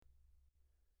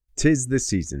'Tis the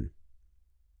season.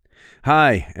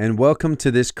 Hi, and welcome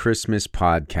to this Christmas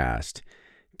podcast.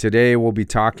 Today we'll be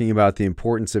talking about the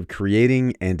importance of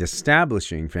creating and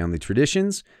establishing family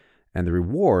traditions and the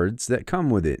rewards that come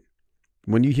with it.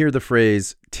 When you hear the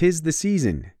phrase, "'tis the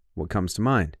season," what comes to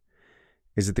mind?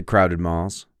 Is it the crowded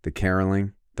malls, the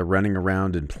caroling, the running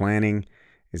around and planning?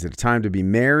 Is it a time to be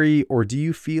merry, or do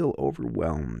you feel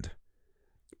overwhelmed?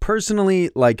 Personally,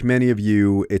 like many of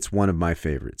you, it's one of my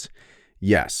favorites.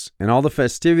 Yes, and all the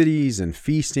festivities and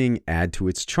feasting add to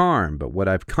its charm, but what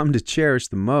I've come to cherish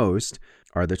the most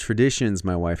are the traditions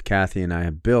my wife Kathy and I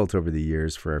have built over the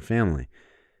years for our family.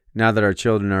 Now that our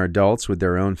children are adults with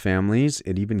their own families,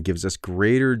 it even gives us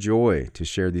greater joy to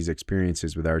share these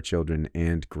experiences with our children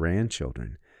and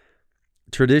grandchildren.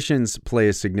 Traditions play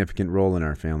a significant role in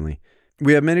our family.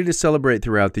 We have many to celebrate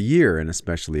throughout the year, and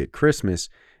especially at Christmas,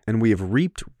 and we have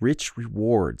reaped rich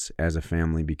rewards as a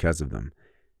family because of them.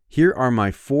 Here are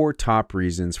my 4 top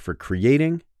reasons for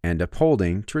creating and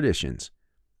upholding traditions.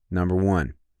 Number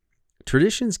 1,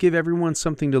 traditions give everyone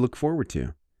something to look forward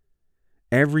to.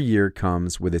 Every year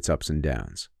comes with its ups and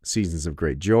downs, seasons of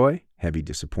great joy, heavy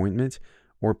disappointment,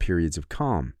 or periods of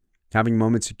calm. Having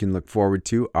moments you can look forward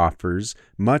to offers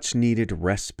much needed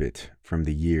respite from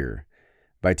the year.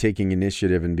 By taking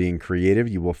initiative and being creative,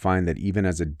 you will find that even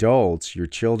as adults, your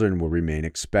children will remain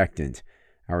expectant.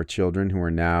 Our children, who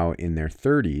are now in their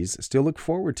 30s, still look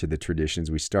forward to the traditions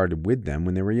we started with them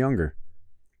when they were younger.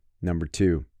 Number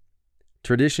 2,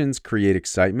 traditions create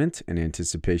excitement and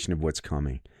anticipation of what's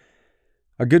coming.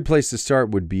 A good place to start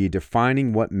would be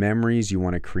defining what memories you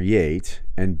want to create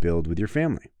and build with your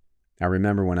family. I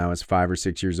remember when I was 5 or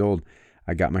 6 years old,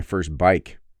 I got my first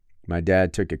bike. My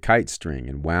dad took a kite string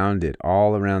and wound it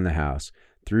all around the house,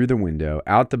 through the window,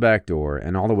 out the back door,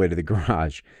 and all the way to the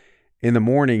garage. In the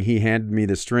morning, he handed me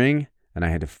the string, and I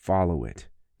had to follow it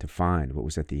to find what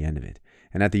was at the end of it.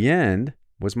 And at the end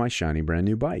was my shiny brand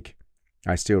new bike.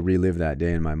 I still relive that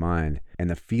day in my mind, and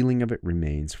the feeling of it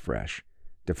remains fresh.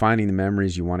 Defining the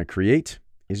memories you want to create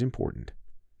is important.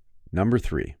 Number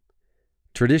 3,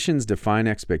 traditions define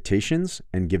expectations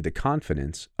and give the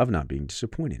confidence of not being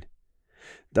disappointed.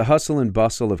 The hustle and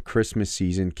bustle of Christmas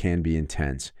season can be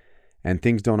intense, and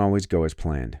things don't always go as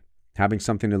planned. Having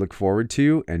something to look forward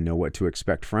to and know what to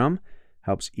expect from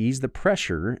helps ease the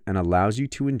pressure and allows you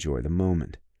to enjoy the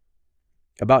moment.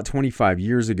 About 25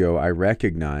 years ago, I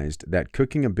recognized that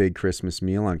cooking a big Christmas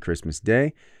meal on Christmas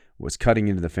Day was cutting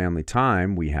into the family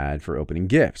time we had for opening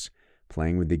gifts,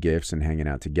 playing with the gifts, and hanging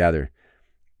out together.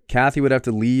 Kathy would have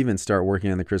to leave and start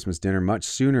working on the Christmas dinner much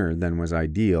sooner than was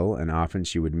ideal, and often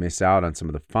she would miss out on some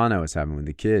of the fun I was having with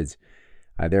the kids.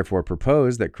 I therefore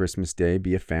proposed that Christmas Day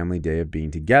be a family day of being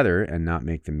together and not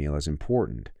make the meal as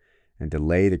important, and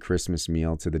delay the Christmas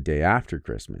meal to the day after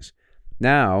Christmas.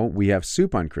 Now we have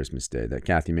soup on Christmas Day that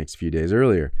Kathy makes a few days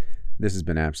earlier. This has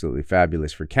been absolutely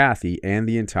fabulous for Kathy and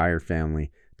the entire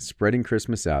family, spreading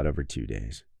Christmas out over 2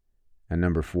 days. And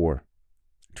number 4,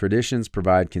 traditions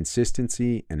provide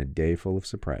consistency and a day full of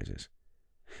surprises.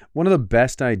 One of the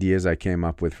best ideas I came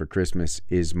up with for Christmas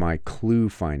is my clue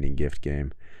finding gift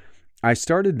game. I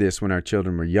started this when our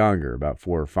children were younger, about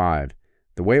 4 or 5.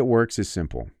 The way it works is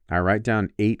simple. I write down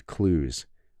 8 clues.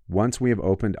 Once we have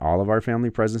opened all of our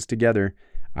family presents together,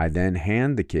 I then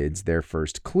hand the kids their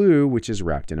first clue, which is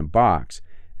wrapped in a box,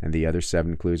 and the other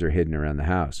 7 clues are hidden around the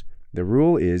house. The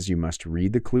rule is you must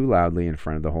read the clue loudly in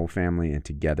front of the whole family and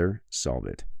together solve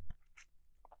it.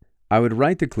 I would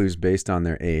write the clues based on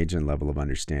their age and level of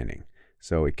understanding.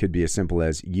 So it could be as simple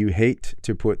as, "You hate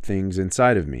to put things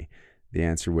inside of me." The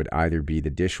answer would either be the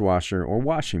dishwasher or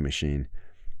washing machine.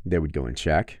 They would go and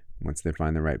check. Once they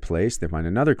find the right place, they find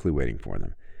another clue waiting for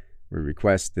them. We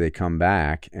request they come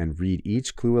back and read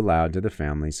each clue aloud to the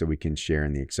family so we can share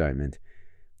in the excitement.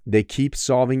 They keep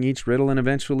solving each riddle and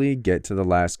eventually get to the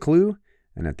last clue,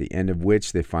 and at the end of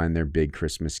which they find their big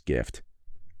Christmas gift.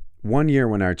 One year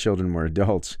when our children were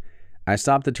adults, I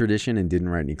stopped the tradition and didn't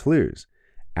write any clues.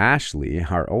 Ashley,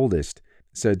 our oldest,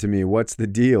 said to me, "What's the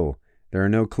deal? There are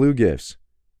no clue gifts.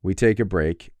 We take a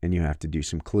break and you have to do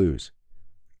some clues."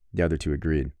 The other 2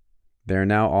 agreed. They are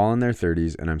now all in their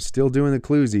 30s and I'm still doing the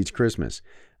clues each Christmas.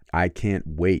 I can't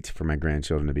wait for my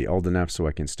grandchildren to be old enough so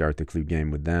I can start the clue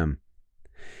game with them.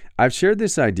 I've shared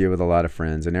this idea with a lot of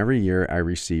friends, and every year I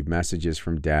receive messages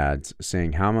from dads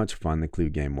saying how much fun the clue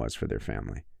game was for their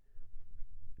family.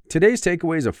 Today's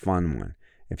takeaway is a fun one.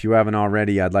 If you haven't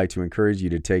already, I'd like to encourage you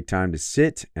to take time to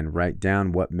sit and write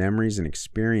down what memories and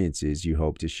experiences you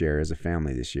hope to share as a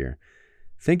family this year.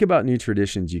 Think about new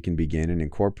traditions you can begin and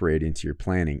incorporate into your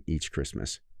planning each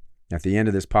Christmas. At the end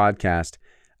of this podcast,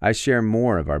 I share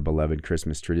more of our beloved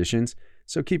Christmas traditions,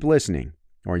 so keep listening.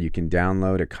 or you can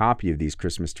download a copy of these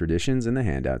Christmas traditions in the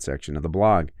handout section of the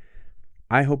blog.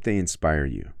 I hope they inspire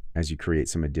you as you create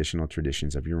some additional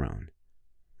traditions of your own.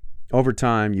 Over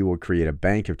time, you will create a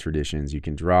bank of traditions you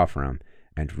can draw from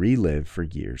and relive for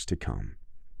years to come.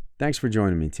 Thanks for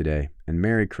joining me today, and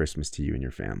Merry Christmas to you and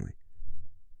your family.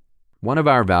 One of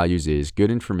our values is good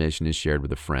information is shared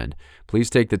with a friend. Please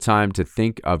take the time to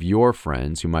think of your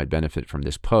friends who might benefit from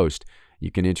this post.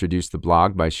 You can introduce the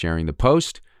blog by sharing the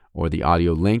post or the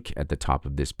audio link at the top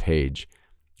of this page.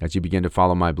 As you begin to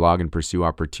follow my blog and pursue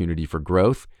opportunity for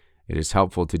growth, it is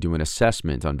helpful to do an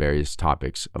assessment on various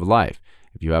topics of life.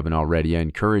 If you haven't already, I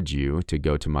encourage you to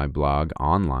go to my blog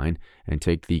online and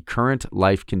take the Current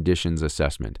Life Conditions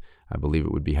Assessment. I believe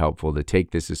it would be helpful to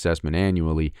take this assessment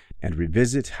annually and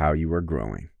revisit how you are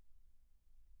growing.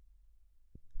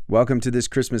 Welcome to this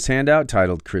Christmas handout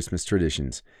titled Christmas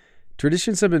Traditions.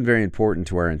 Traditions have been very important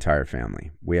to our entire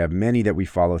family. We have many that we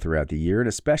follow throughout the year, and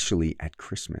especially at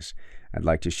Christmas. I'd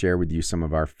like to share with you some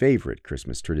of our favorite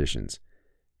Christmas traditions.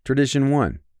 Tradition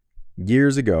 1.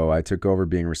 Years ago, I took over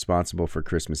being responsible for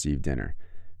Christmas Eve dinner.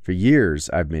 For years,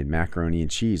 I've made macaroni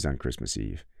and cheese on Christmas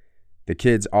Eve. The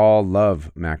kids all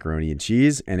love macaroni and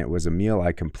cheese, and it was a meal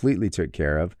I completely took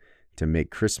care of to make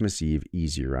Christmas Eve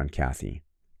easier on Kathy.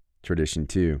 Tradition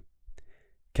 2.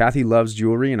 Kathy loves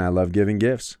jewelry, and I love giving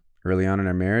gifts. Early on in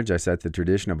our marriage, I set the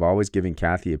tradition of always giving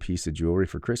Kathy a piece of jewelry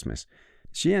for Christmas.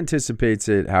 She anticipates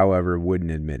it, however,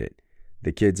 wouldn't admit it.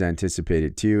 The kids anticipate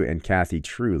it too, and Kathy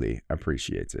truly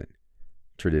appreciates it.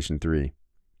 Tradition 3.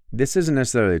 This isn't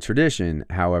necessarily a tradition,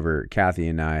 however, Kathy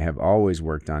and I have always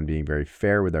worked on being very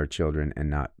fair with our children and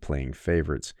not playing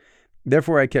favorites.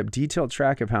 Therefore, I kept detailed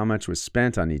track of how much was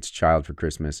spent on each child for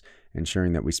Christmas,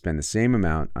 ensuring that we spend the same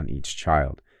amount on each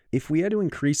child. If we had to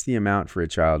increase the amount for a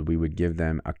child, we would give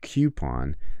them a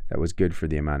coupon that was good for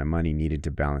the amount of money needed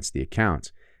to balance the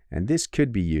accounts, and this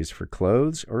could be used for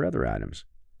clothes or other items.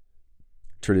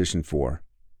 Tradition 4.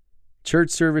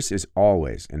 Church service is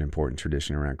always an important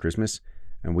tradition around Christmas,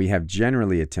 and we have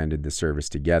generally attended the service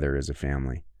together as a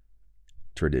family.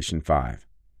 Tradition 5.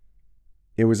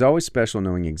 It was always special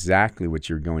knowing exactly what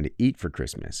you're going to eat for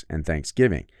Christmas and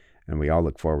Thanksgiving, and we all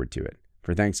look forward to it.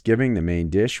 For Thanksgiving, the main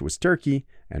dish was turkey,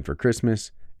 and for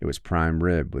Christmas, it was prime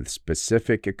rib with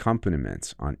specific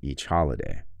accompaniments on each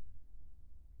holiday.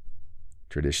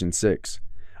 Tradition 6.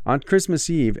 On Christmas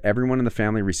Eve, everyone in the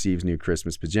family receives new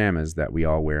Christmas pajamas that we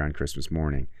all wear on Christmas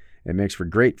morning. It makes for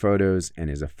great photos and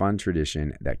is a fun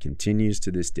tradition that continues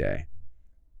to this day.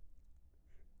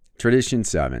 Tradition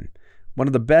 7. One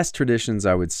of the best traditions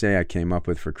I would say I came up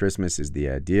with for Christmas is the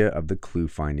idea of the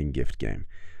clue-finding gift game.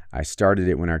 I started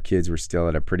it when our kids were still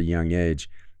at a pretty young age.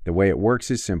 The way it works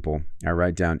is simple. I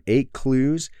write down 8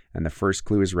 clues, and the first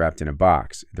clue is wrapped in a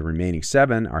box. The remaining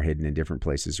 7 are hidden in different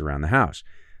places around the house.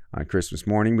 On Christmas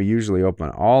morning, we usually open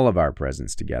all of our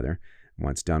presents together.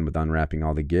 Once done with unwrapping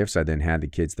all the gifts, I then hand the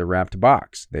kids the wrapped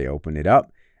box. They open it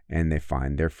up, and they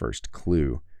find their first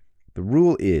clue. The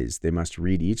rule is they must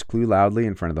read each clue loudly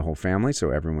in front of the whole family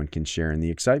so everyone can share in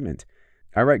the excitement.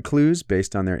 I write clues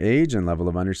based on their age and level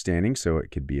of understanding, so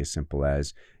it could be as simple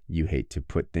as, "You hate to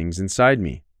put things inside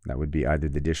me." That would be either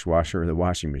the dishwasher or the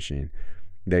washing machine.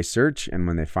 They search, and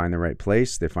when they find the right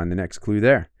place, they find the next clue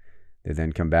there. They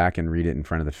then come back and read it in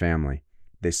front of the family.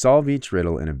 They solve each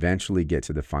riddle and eventually get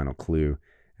to the final clue,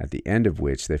 at the end of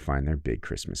which they find their big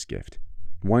Christmas gift.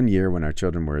 One year, when our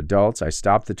children were adults, I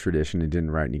stopped the tradition and didn't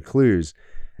write any clues.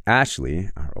 Ashley,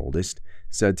 our oldest,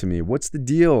 said to me, "What's the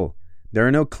deal? There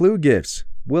are no clue gifts.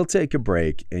 We'll take a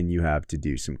break and you have to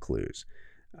do some clues."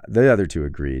 The other two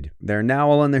agreed. They're now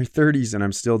all in their 30s and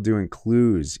I'm still doing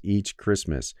clues each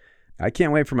Christmas. I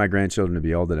can't wait for my grandchildren to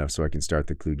be old enough so I can start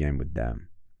the clue game with them.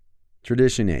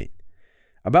 Tradition 8.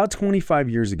 About 25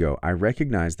 years ago, I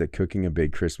recognized that cooking a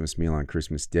big Christmas meal on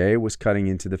Christmas Day was cutting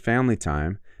into the family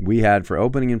time we had for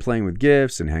opening and playing with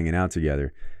gifts and hanging out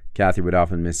together. Kathy would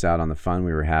often miss out on the fun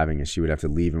we were having as she would have to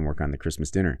leave and work on the Christmas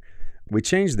dinner. We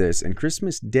changed this, and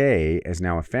Christmas Day is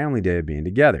now a family day of being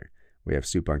together. We have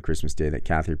soup on Christmas Day that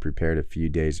Kathy prepared a few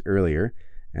days earlier,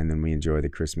 and then we enjoy the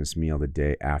Christmas meal the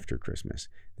day after Christmas.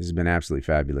 This has been absolutely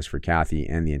fabulous for Kathy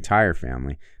and the entire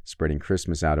family, spreading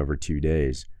Christmas out over 2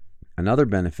 days. Another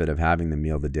benefit of having the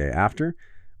meal the day after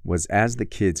was as the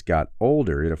kids got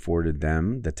older, it afforded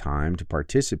them the time to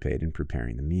participate in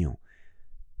preparing the meal.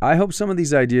 I hope some of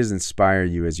these ideas inspire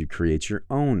you as you create your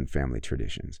own family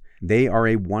traditions. They are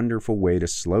a wonderful way to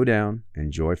slow down,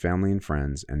 enjoy family and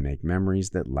friends, and make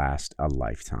memories that last a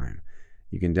lifetime.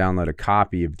 You can download a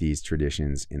copy of these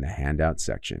traditions in the handout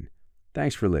section.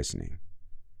 Thanks for listening.